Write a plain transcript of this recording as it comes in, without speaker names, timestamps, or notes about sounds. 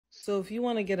So if you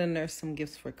want to get a nurse some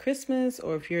gifts for Christmas,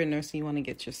 or if you're a nurse and you want to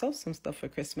get yourself some stuff for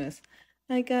Christmas,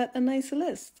 I got a nice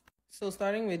list. So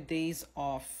starting with days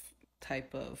off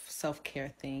type of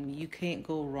self-care thing, you can't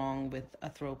go wrong with a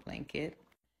throw blanket.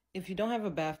 If you don't have a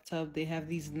bathtub, they have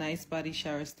these nice body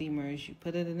shower steamers. You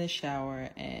put it in the shower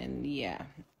and yeah,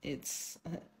 it's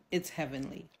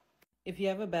heavenly. If you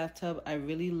have a bathtub, I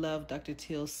really love Dr.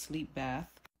 Teal's sleep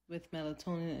bath with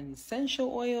melatonin and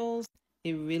essential oils.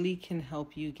 It really can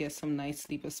help you get some nice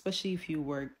sleep, especially if you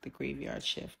work the graveyard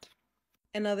shift.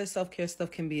 And other self-care stuff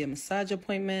can be a massage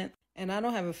appointment. And I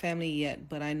don't have a family yet,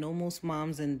 but I know most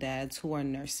moms and dads who are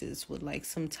nurses would like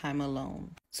some time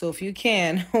alone. So if you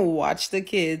can, watch the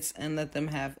kids and let them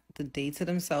have the day to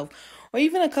themselves, or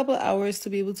even a couple hours to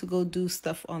be able to go do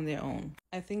stuff on their own.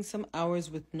 I think some hours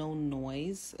with no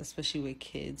noise, especially with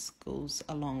kids, goes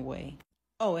a long way.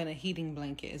 Oh, and a heating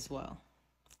blanket as well.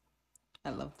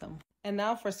 I love them. And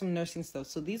now for some nursing stuff.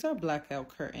 So these are blackout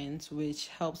curtains, which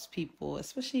helps people,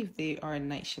 especially if they are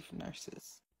night shift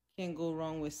nurses. Can't go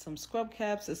wrong with some scrub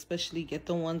caps, especially get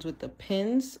the ones with the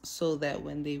pins so that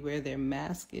when they wear their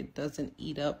mask, it doesn't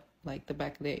eat up like the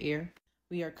back of their ear.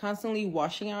 We are constantly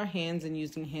washing our hands and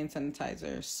using hand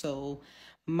sanitizer. So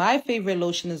my favorite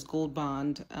lotion is Gold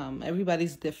Bond.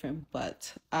 Everybody's different,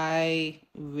 but I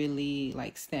really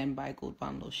stand by Gold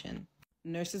Bond lotion.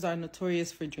 Nurses are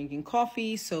notorious for drinking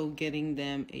coffee, so getting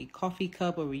them a coffee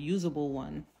cup, a reusable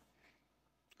one,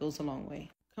 goes a long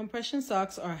way. Compression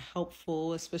socks are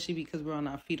helpful, especially because we're on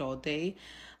our feet all day.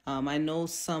 I know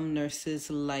some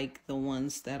nurses like the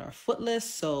ones that are footless,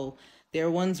 so there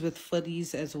are ones with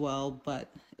footies as well,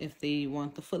 but if they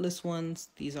want the footless ones,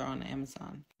 these are on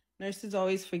Amazon. Nurses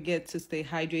always forget to stay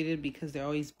hydrated because they're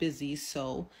always busy,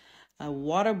 so a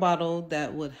water bottle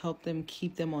that would help them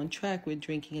keep them on track with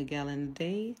drinking a gallon a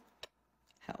day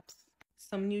helps.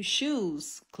 Some new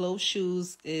shoes. Closed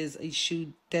Shoes is a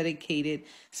shoe dedicated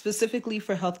specifically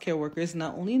for healthcare workers,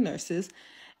 not only nurses.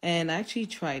 And I actually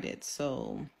tried it.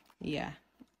 So yeah,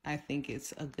 I think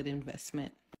it's a good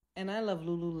investment. And I love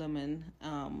Lululemon.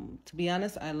 To be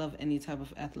honest, I love any type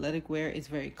of athletic wear. It's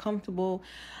very comfortable.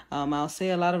 I'll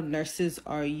say a lot of nurses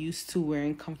are used to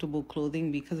wearing comfortable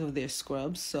clothing because of their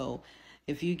scrubs. So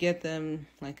if you get them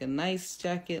like a nice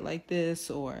jacket like this,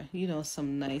 or,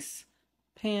 some nice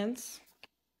pants,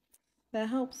 that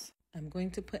helps. I'm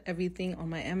going to put everything on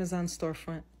my Amazon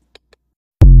storefront.